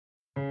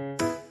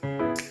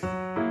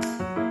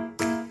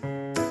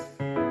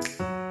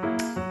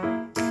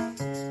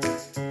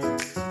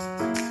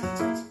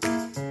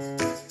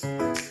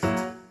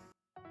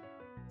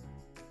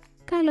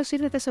Καλώς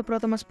ήρθατε στο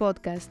πρώτο μας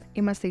podcast.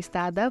 Είμαστε η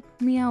StadUp,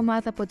 μια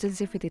ομάδα από Gen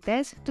Z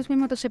φοιτητές του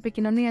Τμήματος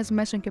Επικοινωνίας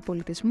Μέσων και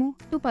Πολιτισμού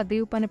του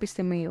Παντίου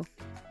Πανεπιστημίου.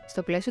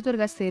 Στο πλαίσιο του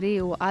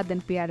εργαστηρίου Ad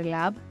PR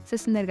Lab, σε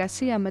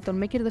συνεργασία με τον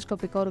μη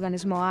κερδοσκοπικό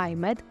οργανισμό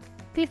iMed,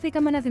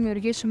 κληθήκαμε να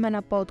δημιουργήσουμε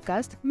ένα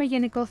podcast με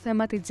γενικό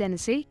θέμα τη Gen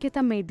Z και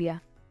τα media.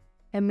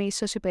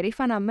 Εμείς, ως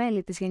υπερήφανα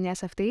μέλη της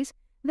γενιάς αυτής,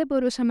 δεν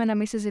μπορούσαμε να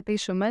μην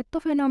συζητήσουμε το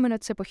φαινόμενο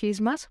της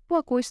εποχής μας που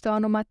ακούει στο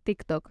όνομα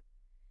TikTok.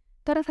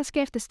 Τώρα θα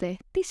σκέφτεστε,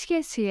 τι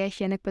σχέση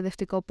έχει ένα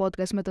εκπαιδευτικό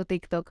podcast με το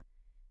TikTok?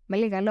 Με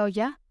λίγα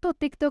λόγια, το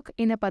TikTok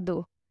είναι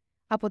παντού.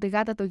 Από τη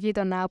γάτα του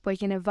γείτονα που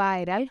έγινε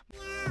viral,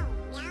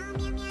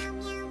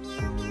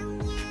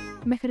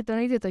 μέχρι τον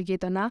ίδιο το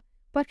γείτονα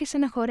που άρχισε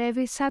να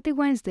χορεύει Saturday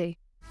Wednesday.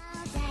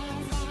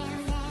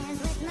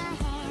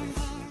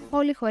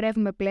 Όλοι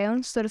χορεύουμε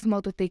πλέον στο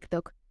ρυθμό του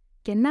TikTok.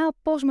 Και να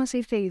πώς μας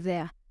ήρθε η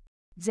ιδέα.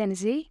 Gen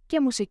Z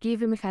και μουσική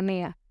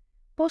βιομηχανία.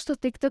 Πώς το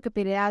TikTok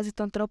επηρεάζει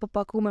τον τρόπο που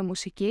ακούμε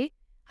μουσική,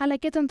 αλλά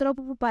και τον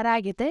τρόπο που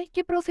παράγεται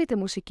και προωθείται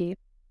μουσική.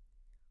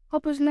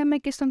 Όπως λέμε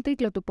και στον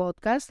τίτλο του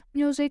podcast,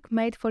 Music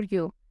Made for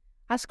You.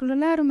 Ας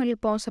σκρολάρουμε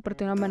λοιπόν στα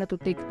προτινόμενα του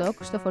TikTok,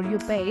 στο For You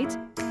page,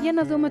 για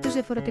να δούμε τους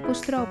διαφορετικούς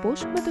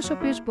τρόπους με τους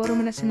οποίους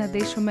μπορούμε να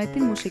συναντήσουμε τη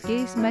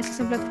μουσική μέσα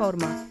στην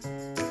πλατφόρμα.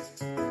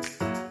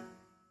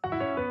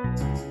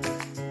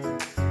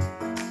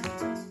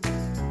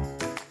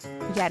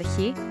 Για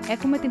αρχή,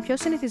 έχουμε την πιο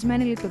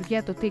συνηθισμένη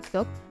λειτουργία του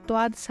TikTok, το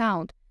Add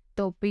Sound,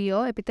 το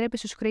οποίο επιτρέπει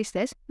στους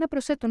χρήστες να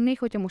προσθέτουν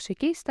ήχο και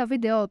μουσική στα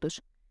βίντεό τους.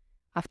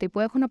 Αυτοί που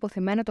έχουν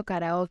αποθυμένο το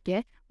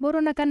καραόκε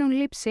μπορούν να κάνουν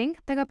lip-sync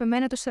τα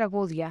αγαπημένα τους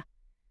τραγούδια.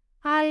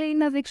 Άλλοι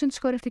να δείξουν τις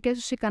χορευτικές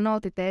τους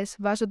ικανότητες,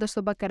 βάζοντας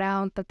στο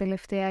background τα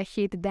τελευταία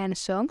hit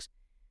dance songs.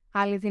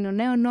 Άλλοι δίνουν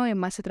νέο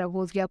νόημα σε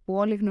τραγούδια που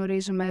όλοι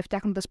γνωρίζουμε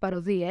φτιάχνοντας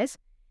παροδίες.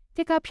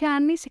 Και κάποια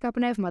ανήσυχα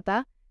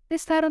πνεύματα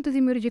τεστάρουν τη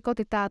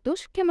δημιουργικότητά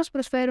τους και μας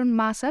προσφέρουν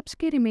mashups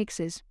και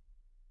remixes.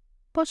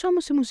 Πώς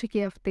όμως η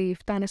μουσική αυτή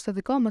φτάνει στο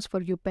δικό μας For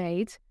You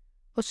page?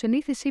 Ο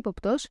συνήθις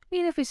ύποπτος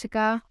είναι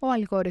φυσικά ο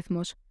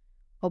αλγόριθμος.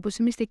 Όπως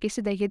η μυστική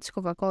συνταγή της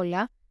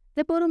Coca-Cola,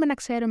 δεν μπορούμε να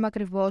ξέρουμε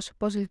ακριβώς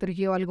πώς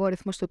λειτουργεί ο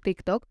αλγόριθμος του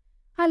TikTok,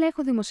 αλλά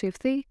έχουν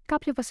δημοσιευθεί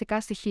κάποια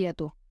βασικά στοιχεία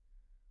του.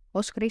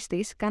 Ως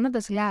χρήστης,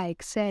 κάνοντας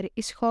like, share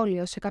ή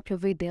σχόλιο σε κάποιο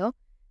βίντεο,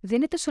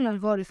 δίνεται στον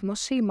αλγόριθμο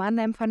σήμα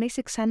να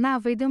εμφανίσει ξανά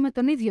βίντεο με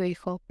τον ίδιο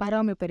ήχο,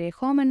 παρόμοιο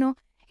περιεχόμενο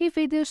ή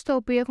βίντεο στο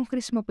οποίο έχουν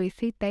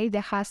χρησιμοποιηθεί τα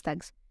ίδια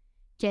hashtags.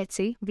 Και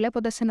έτσι,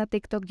 βλέποντας ένα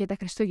TikTok για τα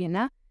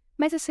Χριστούγεννα,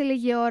 μέσα σε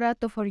λίγη ώρα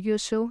το For You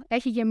σου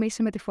έχει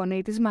γεμίσει με τη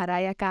φωνή της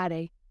Mariah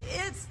Carey.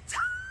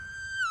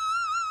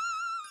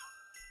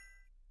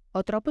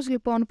 Ο τρόπος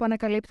λοιπόν που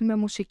ανακαλύπτουμε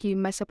μουσική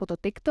μέσα από το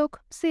TikTok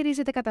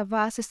στηρίζεται κατά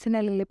βάση στην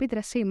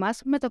αλληλεπίδρασή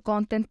μας με το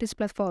content της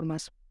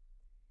πλατφόρμας.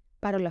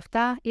 Παρ' όλα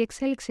αυτά, η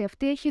εξέλιξη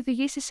αυτή έχει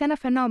οδηγήσει σε ένα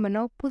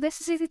φαινόμενο που δεν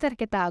συζητείται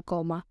αρκετά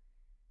ακόμα.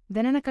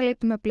 Δεν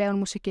ανακαλύπτουμε πλέον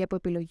μουσική από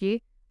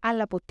επιλογή,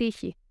 αλλά από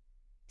τύχη.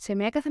 Σε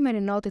μια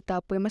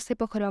καθημερινότητα που είμαστε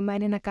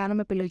υποχρεωμένοι να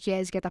κάνουμε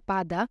επιλογές για τα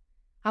πάντα,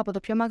 από το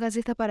ποιο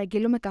μαγαζί θα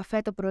παραγγείλουμε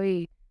καφέ το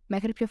πρωί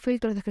μέχρι ποιο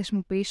φίλτρο θα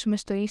χρησιμοποιήσουμε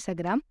στο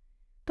Instagram,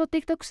 το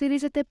TikTok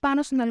στηρίζεται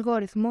πάνω στον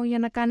αλγόριθμο για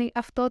να κάνει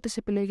αυτό τις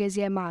επιλογές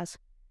για εμάς.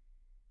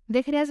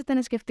 Δεν χρειάζεται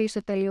να σκεφτείς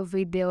το τέλειο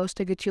βίντεο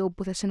στο YouTube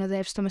που θα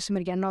συνοδεύσει το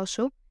μεσημεριανό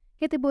σου,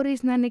 γιατί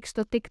μπορείς να ανοίξεις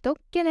το TikTok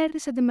και να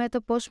έρθεις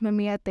αντιμέτωπος με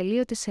μια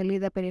τελείωτη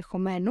σελίδα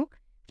περιεχομένου,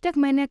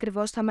 φτιαγμένη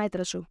ακριβώς στα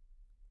μέτρα σου.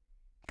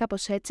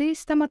 Κάπως έτσι,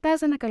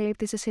 σταματάς να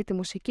ανακαλύπτεις εσύ τη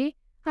μουσική,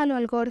 αλλά ο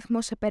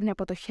αλγόριθμος σε παίρνει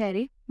από το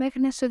χέρι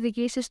μέχρι να σε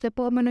οδηγήσει στο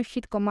επόμενο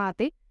hit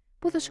κομμάτι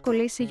που θα σου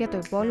κολλήσει για το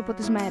υπόλοιπο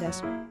της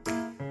μέρας.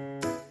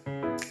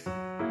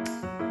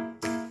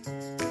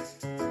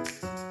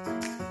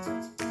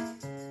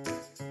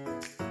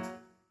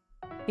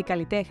 Οι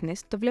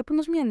καλλιτέχνες το βλέπουν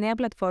ως μια νέα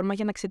πλατφόρμα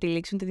για να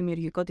ξετυλίξουν τη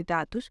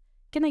δημιουργικότητά τους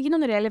και να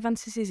γίνουν relevant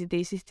στις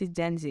συζητήσεις της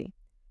Gen Z.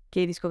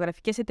 Και οι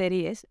δισκογραφικές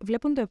εταιρείες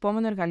βλέπουν το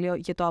επόμενο εργαλείο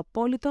για το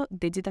απόλυτο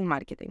digital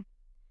marketing.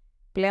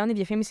 Πλέον η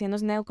διαφήμιση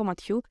ενός νέου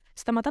κομματιού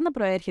σταματά να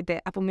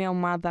προέρχεται από μια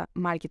ομάδα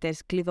marketers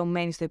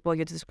κλειδωμένη στο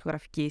υπόγειο της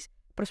δισκογραφικής,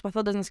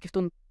 προσπαθώντας να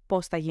σκεφτούν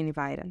πώς θα γίνει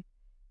viral.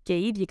 Και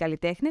οι ίδιοι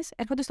καλλιτέχνες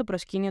έρχονται στο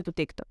προσκήνιο του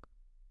TikTok.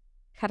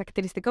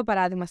 Χαρακτηριστικό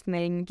παράδειγμα στην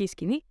ελληνική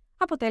σκηνή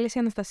αποτέλεσε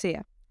η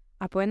Αναστασία.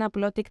 Από ένα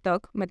απλό TikTok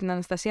με την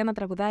Αναστασία να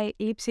τραγουδάει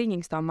lip-singing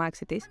στο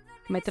αμάξι της,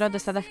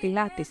 μετρώντας τα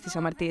δάχτυλά της τις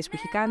αμαρτίες που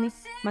έχει κάνει,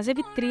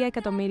 μαζεύει 3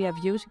 εκατομμύρια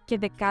views και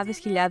δεκάδες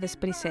χιλιάδες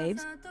pre-saves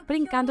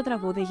πριν καν το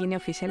τραγούδι γίνει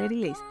officially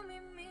released.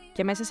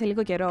 Και μέσα σε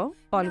λίγο καιρό,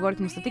 ο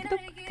αλγόριθμος στο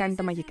TikTok κάνει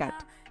τα μαγικά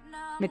του.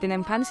 Με την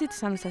εμφάνιση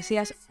της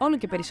Αναστασίας όλο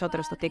και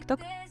περισσότερο στο TikTok,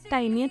 τα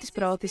ενία της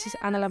προώθησης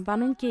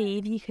αναλαμβάνουν και οι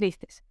ίδιοι οι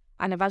χρήστες,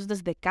 ανεβάζοντας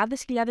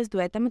δεκάδες χιλιάδες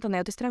ντουέτα με το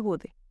νέο της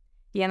τραγούδι.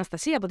 Η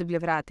Αναστασία από την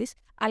πλευρά της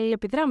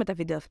αλληλεπιδρά με τα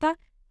βίντεο αυτά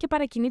και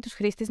παρακινεί τους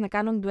χρήστες να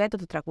κάνουν ντουέτο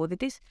το τραγούδι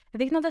της,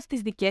 δείχνοντας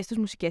τις δικές τους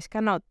μουσικές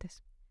ικανότητες.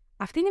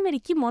 Αυτή είναι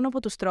μερικοί μόνο από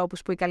τους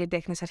τρόπους που οι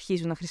καλλιτέχνες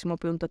αρχίζουν να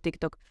χρησιμοποιούν το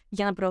TikTok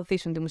για να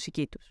προωθήσουν τη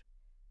μουσική τους.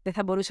 Δεν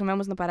θα μπορούσαμε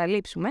όμως να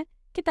παραλείψουμε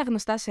και τα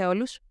γνωστά σε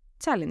όλους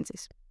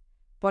challenges.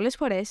 Πολλές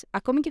φορές,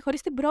 ακόμη και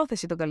χωρίς την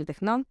πρόθεση των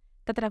καλλιτεχνών,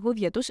 τα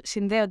τραγούδια τους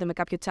συνδέονται με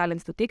κάποιο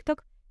challenge του TikTok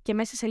και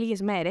μέσα σε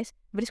λίγες μέρες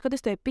βρίσκονται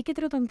στο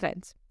επίκεντρο των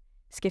trends.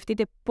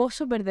 Σκεφτείτε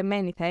πόσο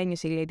μπερδεμένη θα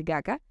ένιωσε η Lady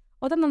Gaga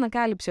όταν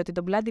ανακάλυψε ότι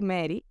το Bloody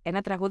Mary,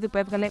 ένα τραγούδι που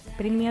έβγαλε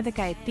πριν μια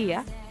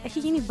δεκαετία, έχει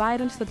γίνει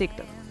viral στο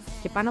TikTok.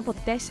 Και πάνω από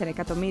 4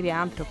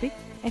 εκατομμύρια άνθρωποι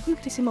έχουν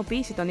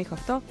χρησιμοποιήσει τον ήχο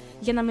αυτό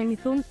για να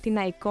μιμηθούν την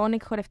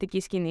iconic χορευτική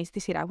σκηνή στη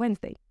σειρά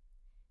Wednesday.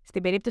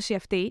 Στην περίπτωση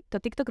αυτή, το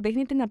TikTok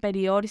δείχνει την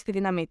απεριόριστη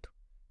δύναμή του,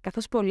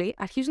 καθώς πολλοί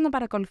αρχίζουν να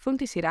παρακολουθούν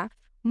τη σειρά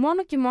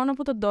μόνο και μόνο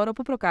από τον τόρο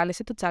που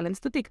προκάλεσε το challenge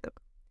του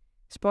TikTok.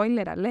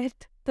 Spoiler alert,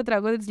 το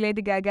τραγούδι της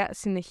Lady Gaga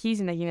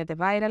συνεχίζει να γίνεται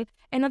viral,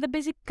 ενώ δεν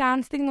παίζει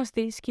καν στη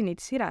γνωστή σκηνή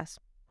της σειράς.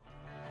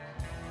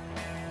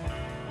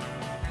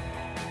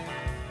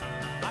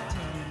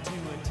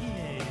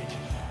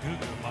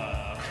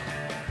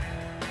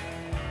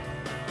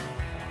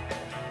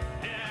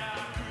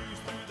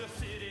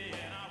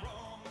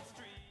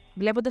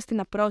 Βλέποντας την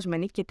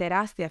απρόσμενη και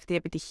τεράστια αυτή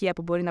επιτυχία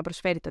που μπορεί να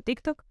προσφέρει το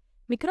TikTok,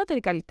 μικρότεροι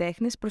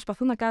καλλιτέχνες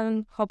προσπαθούν να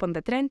κάνουν hop on the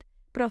trend,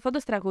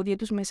 προωθώντας τραγούδια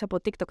τους μέσα από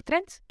TikTok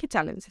trends και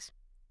challenges.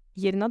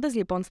 Γυρνώντας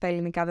λοιπόν στα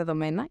ελληνικά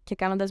δεδομένα και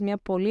κάνοντας μια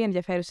πολύ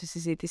ενδιαφέρουσα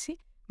συζήτηση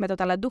με το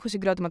ταλαντούχο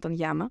συγκρότημα των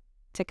Yama,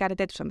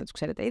 τσεκάρετε τους αν δεν τους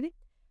ξέρετε ήδη,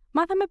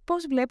 μάθαμε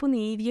πώς βλέπουν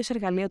οι ίδιοι ως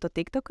εργαλείο το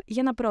TikTok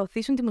για να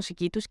προωθήσουν τη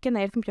μουσική τους και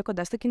να έρθουν πιο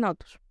κοντά στο κοινό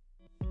τους.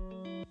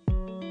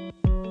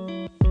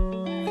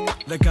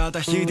 10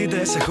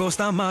 ταχύτητες έχω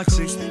στα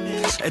μάξι.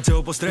 Έτσι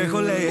όπως τρέχω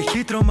λέει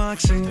έχει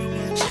τρομάξει.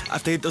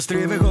 Αυτή το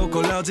στρίβει εγώ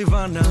κολλάω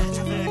τζιβάνα.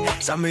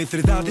 Σαν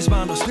μυθριδάτης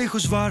πάνω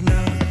στίχους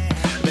βάρνα.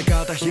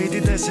 10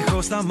 ταχύτητες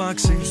έχω στα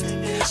μάξι.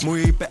 Μου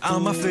είπε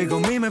άμα φύγω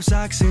μη με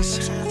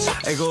ψάξεις.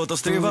 Εγώ το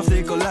στρίβω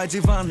αυτή κολλάει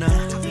τζιβάνα.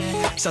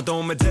 Σαν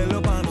το μετέλο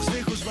πάνω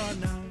στίχους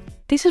βάρνα.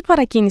 Τι σας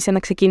παρακίνησε να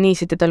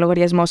ξεκινήσετε το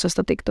λογαριασμό σας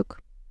στο TikTok?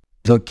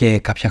 Εδώ και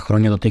κάποια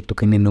χρόνια το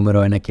TikTok είναι η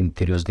νούμερο 1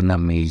 κινητήριος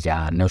δύναμη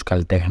για νέους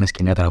καλλιτέχνες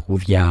και νέα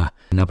τραγούδια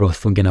να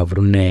προωθηθούν και να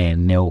βρουν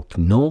νέο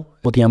κοινό.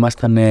 Οπότε για μας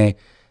ήταν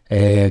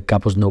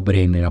κάπως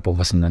no-brainer η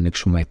απόφαση να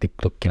ανοίξουμε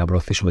TikTok και να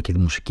προωθήσουμε και τη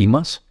μουσική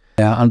μας.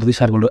 Αν το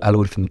δεις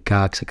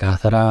αλγοριθμικά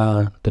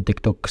ξεκάθαρα, το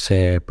TikTok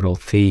σε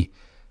προωθεί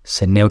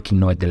σε νέο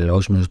κοινό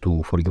εντελώς μέσω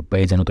του For You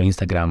page, ενώ το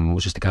Instagram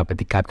ουσιαστικά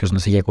απαιτεί κάποιος να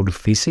σε έχει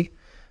ακολουθήσει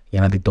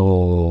για να δει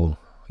το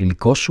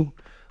υλικό σου.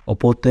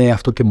 Οπότε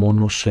αυτό και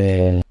μόνο σε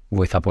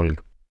βοηθά πολύ.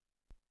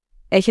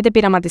 Έχετε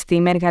πειραματιστεί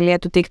με εργαλεία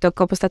του TikTok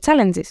όπως τα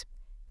challenges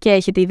και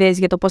έχετε ιδέες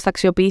για το πώς θα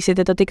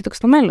αξιοποιήσετε το TikTok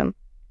στο μέλλον?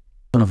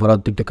 Όσον αφορά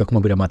το TikTok, έχουμε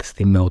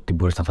πειραματιστεί με ό,τι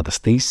μπορείς να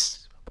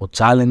φανταστείς, από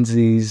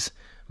challenges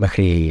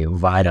μέχρι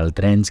viral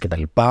trends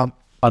κτλ. Πάντα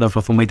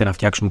προσπαθούμε είτε να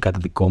φτιάξουμε κάτι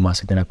δικό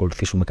μας, είτε να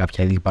ακολουθήσουμε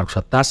κάποια ήδη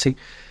υπάρχουσα τάση.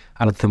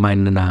 Αλλά το θέμα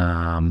είναι να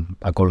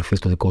ακολουθείς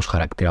το δικό σου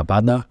χαρακτήρα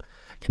πάντα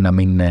και να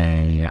μην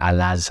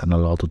αλλάζεις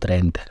ανάλογα το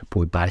trend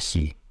που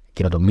υπάρχει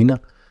εκείνο το μήνα.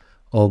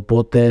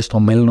 Οπότε στο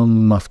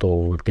μέλλον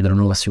αυτό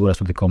επικεντρωνόμαστε σίγουρα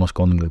στο δικό μας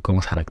content, το δικό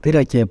μας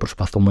χαρακτήρα και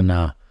προσπαθούμε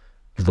να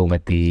δούμε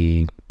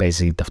τι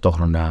παίζει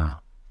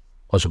ταυτόχρονα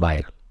ως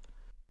viral.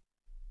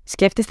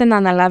 Σκέφτεστε να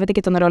αναλάβετε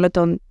και τον ρόλο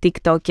των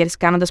TikTokers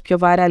κάνοντας πιο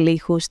viral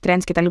ήχους,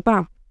 trends κτλ?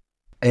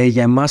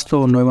 Για εμάς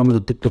το νόημα με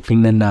το TikTok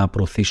είναι να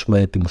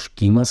προωθήσουμε τη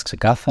μουσική μας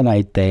ξεκάθαρα,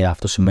 είτε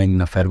αυτό σημαίνει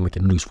να φέρουμε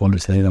καινούργιους followers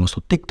στη σελίδα μας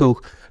στο TikTok,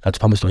 να τους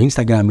πάμε στο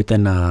Instagram, είτε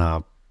να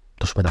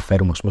τους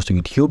μεταφέρουμε στο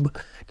YouTube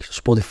και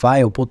στο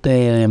Spotify.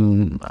 Οπότε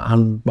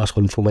αν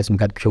ασχοληθούμε έτσι με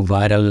κάτι πιο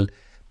viral,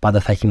 πάντα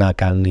θα έχει να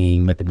κάνει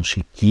με τη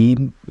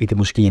μουσική ή τη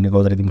μουσική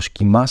γενικότερα, τη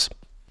μουσική μας.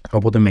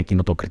 Οπότε με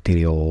εκείνο το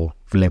κριτήριο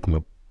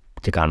βλέπουμε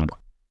και κάνουμε.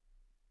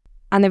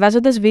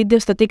 Ανεβάζοντας βίντεο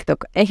στο TikTok,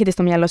 έχετε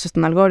στο μυαλό σας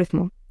τον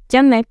αλγόριθμο? Και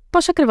αν ναι,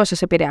 πώς ακριβώς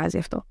σας επηρεάζει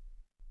αυτό?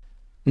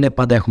 Ναι,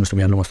 πάντα έχουμε στο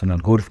μυαλό μας τον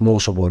αλγόριθμο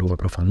όσο μπορούμε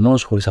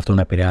προφανώς, χωρίς αυτό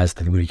να επηρεάζει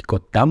τη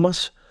δημιουργικότητά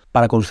μας.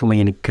 Παρακολουθούμε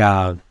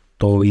γενικά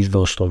το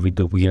είδος στο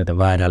βίντεο που γίνεται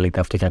viral, είτε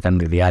αυτό έχει να κάνει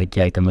τη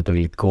διάρκεια, είτε με το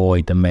υλικό,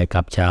 είτε με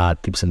κάποια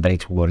tips and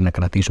tricks που μπορεί να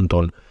κρατήσουν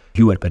τον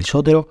viewer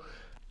περισσότερο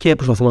και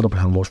προσπαθούμε να το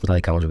προσαρμόσουμε τα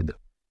δικά μας βίντεο.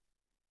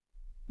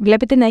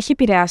 Βλέπετε να έχει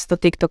επηρεάσει το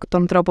TikTok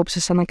τον τρόπο που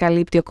σας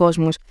ανακαλύπτει ο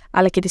κόσμος,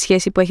 αλλά και τη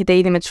σχέση που έχετε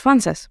ήδη με τους φαν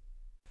σας?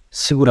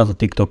 Σίγουρα το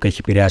TikTok έχει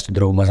επηρεάσει τον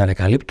τρόπο που μας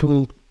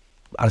ανακαλύπτουν.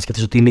 Αν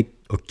σκεφτείς ότι είναι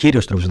ο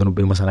κύριος τρόπος με τον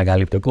οποίο μας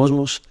ανακαλύπτει ο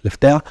κόσμος,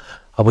 τελευταία,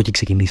 από εκεί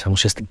ξεκινήσαμε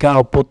ουσιαστικά.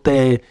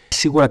 Οπότε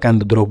σίγουρα κάνει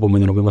τον τρόπο με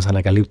τον οποίο μας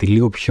ανακαλύπτει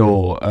λίγο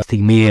πιο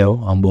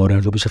στιγμιαίο, αν μπορώ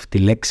να το πεις αυτή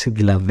τη λέξη.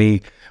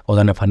 Δηλαδή,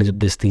 όταν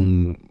εμφανίζονται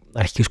στην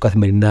αρχική σου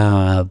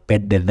καθημερινά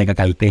 5-10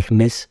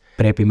 καλλιτέχνες,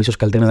 πρέπει εμείς ως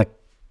καλλιτέχνες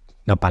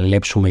να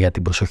παλέψουμε για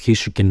την προσοχή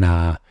σου και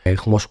να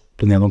έχουμε όσο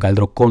το δυνατόν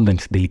καλύτερο content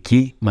στην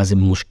τελική μαζί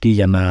με μουσική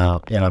για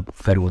να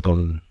φέρουμε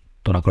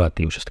τον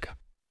ακροατή ουσιαστικά.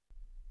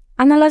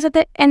 Αν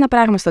αλλάζατε ένα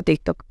πράγμα στο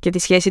TikTok και τη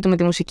σχέση του με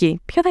τη μουσική,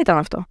 ποιο θα ήταν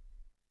αυτό?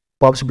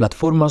 Από άψη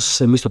πλατφόρμας,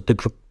 εμείς στο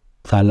TikTok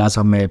θα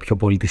αλλάζαμε πιο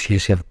πολύ τη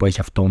σχέση που έχει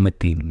αυτό με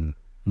τη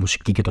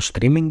μουσική και το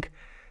streaming.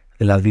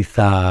 Δηλαδή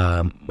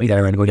θα ήταν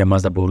ιδανικό για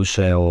μας να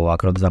μπορούσε ο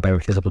ακροατής να πάει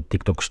ευθύς από το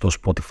TikTok στο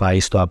Spotify ή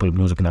στο Apple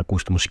Music και να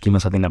ακούσει τη μουσική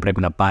μας, αντί να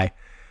πρέπει να πάει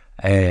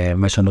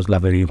μέσω ενός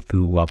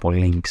λαβυρίνθου από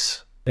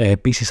links.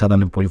 Επίσης θα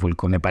ήταν πολύ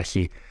βολικό να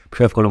υπάρχει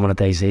πιο εύκολο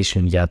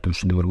monetization για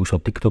τους δημιουργούς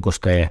στο TikTok,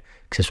 ώστε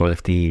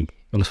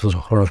όλος αυτός ο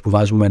χρόνος που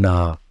βάζουμε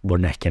να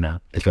μπορεί να έχει και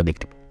ένα τέτοιο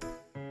αντίκτυπο.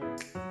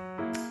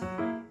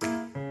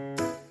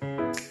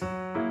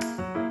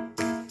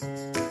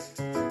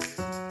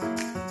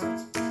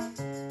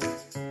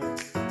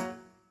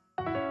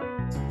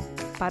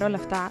 Παρ' όλα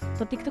αυτά,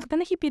 το TikTok δεν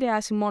έχει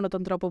επηρεάσει μόνο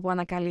τον τρόπο που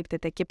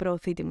ανακαλύπτεται και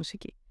προωθεί τη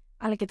μουσική,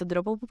 αλλά και τον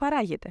τρόπο που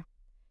παράγεται.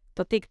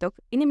 Το TikTok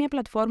είναι μια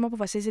πλατφόρμα που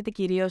βασίζεται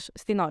κυρίως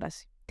στην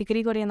όραση, τη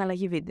γρήγορη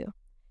αναλλαγή βίντεο.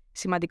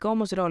 Σημαντικό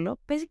όμως ρόλο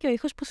παίζει και ο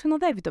ήχος που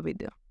συνοδεύει το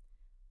βίντεο.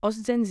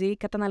 Ως Gen Z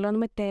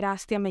καταναλώνουμε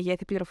τεράστια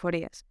μεγέθη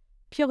πληροφορίας,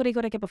 πιο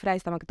γρήγορα και από φράι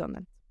στα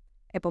McDonald's.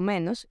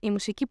 Επομένως, η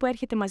μουσική που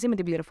έρχεται μαζί με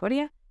την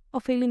πληροφορία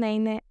οφείλει να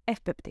είναι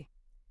εύπεπτη.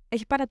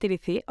 Έχει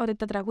παρατηρηθεί ότι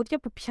τα τραγούδια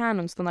που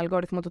πιάνουν στον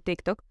αλγόριθμο του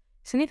TikTok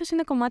συνήθως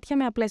είναι κομμάτια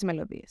με απλές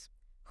μελωδίες,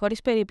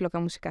 χωρίς περίπλοκα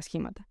μουσικά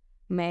σχήματα,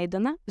 με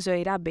έντονα,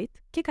 ζωηρά beat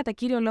και κατά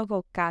κύριο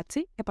λόγο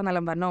catchy,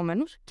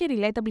 επαναλαμβανόμενους και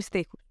relatable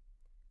στίχους.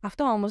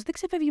 Αυτό όμως δεν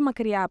ξεφεύγει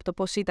μακριά από το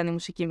πώς ήταν η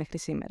μουσική μέχρι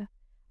σήμερα.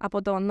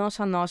 Από το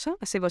νόσα,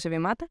 ασίβωσε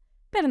βημάτα,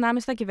 περνάμε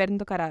στο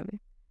ακυβέρνητο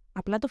καράβι.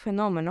 Απλά το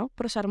φαινόμενο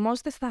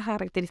προσαρμόζεται στα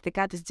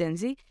χαρακτηριστικά της Gen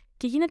Z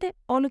και γίνεται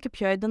όλο και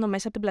πιο έντονο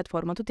μέσα από την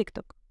πλατφόρμα του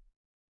TikTok.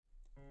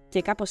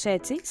 Και κάπως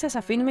έτσι σας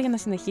αφήνουμε για να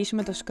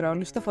συνεχίσουμε το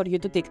scroll στο for you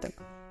του TikTok.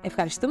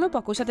 Ευχαριστούμε που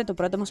ακούσατε το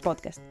πρώτο μας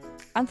podcast.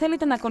 Αν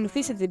θέλετε να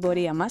ακολουθήσετε την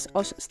πορεία μας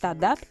ως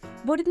StadUp,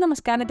 μπορείτε να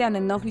μας κάνετε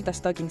ανενόχλητα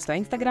stalking στο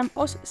Instagram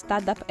ως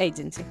StadUp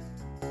Agency.